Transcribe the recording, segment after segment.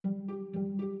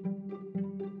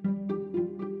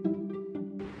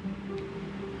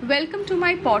Welcome to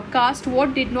my podcast,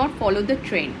 What Did Not Follow the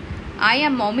Trend. I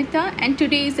am Momita and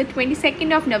today is the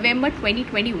 22nd of November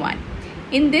 2021.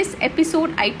 In this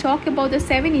episode, I talk about the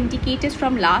 7 indicators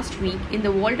from last week in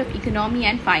the world of economy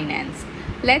and finance.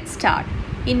 Let's start.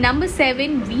 In number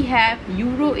 7, we have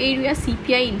Euro area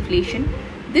CPI inflation.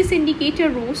 This indicator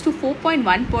rose to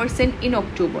 4.1% in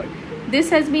October. This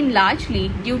has been largely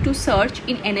due to surge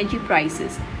in energy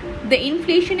prices. The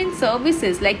inflation in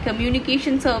services like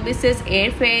communication services,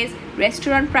 airfares,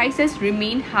 restaurant prices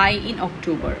remained high in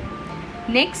October.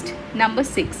 Next, number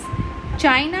 6.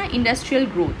 China industrial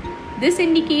growth. This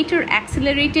indicator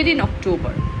accelerated in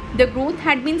October. The growth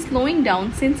had been slowing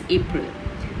down since April.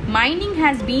 Mining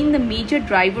has been the major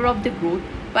driver of the growth,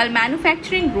 while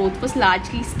manufacturing growth was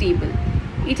largely stable.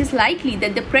 It is likely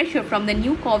that the pressure from the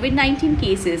new COVID-19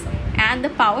 cases and the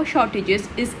power shortages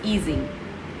is easing.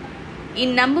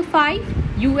 In number 5,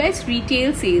 US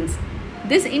retail sales.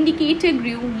 This indicator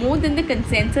grew more than the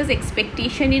consensus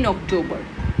expectation in October.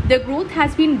 The growth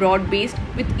has been broad-based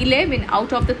with 11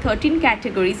 out of the 13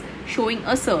 categories showing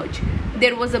a surge.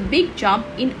 There was a big jump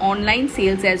in online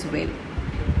sales as well.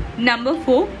 Number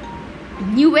 4,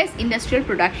 US industrial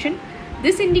production.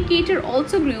 This indicator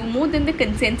also grew more than the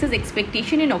consensus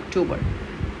expectation in October.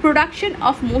 Production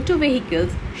of motor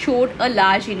vehicles showed a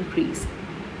large increase.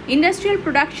 Industrial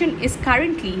production is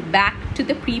currently back to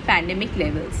the pre-pandemic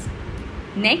levels.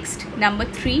 Next, number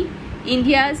 3,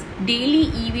 India's daily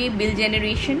e-way bill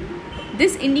generation.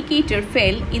 This indicator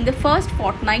fell in the first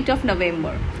fortnight of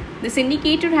November. This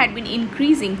indicator had been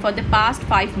increasing for the past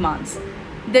 5 months.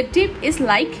 The dip is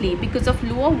likely because of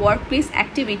lower workplace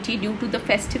activity due to the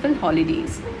festival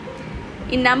holidays.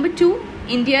 In number 2,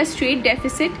 India's trade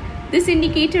deficit. This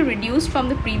indicator reduced from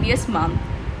the previous month.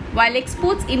 While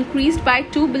exports increased by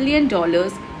 $2 billion,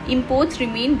 imports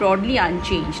remained broadly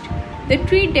unchanged. The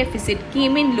trade deficit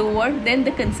came in lower than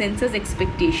the consensus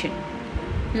expectation.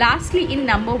 Lastly, in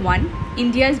number 1,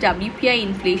 India's WPI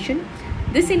inflation.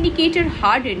 This indicator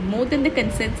hardened more than the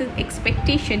consensus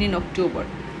expectation in October.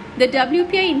 The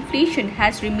WPI inflation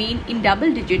has remained in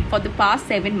double digit for the past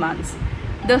 7 months.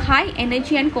 The high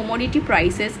energy and commodity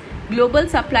prices, global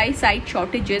supply side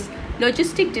shortages,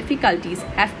 logistic difficulties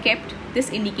have kept this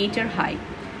indicator high.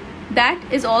 That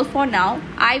is all for now.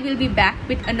 I will be back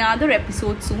with another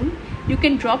episode soon. You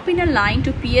can drop in a line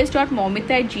to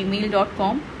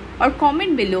ps.momita@gmail.com or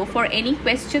comment below for any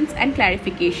questions and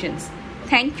clarifications.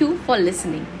 Thank you for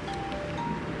listening.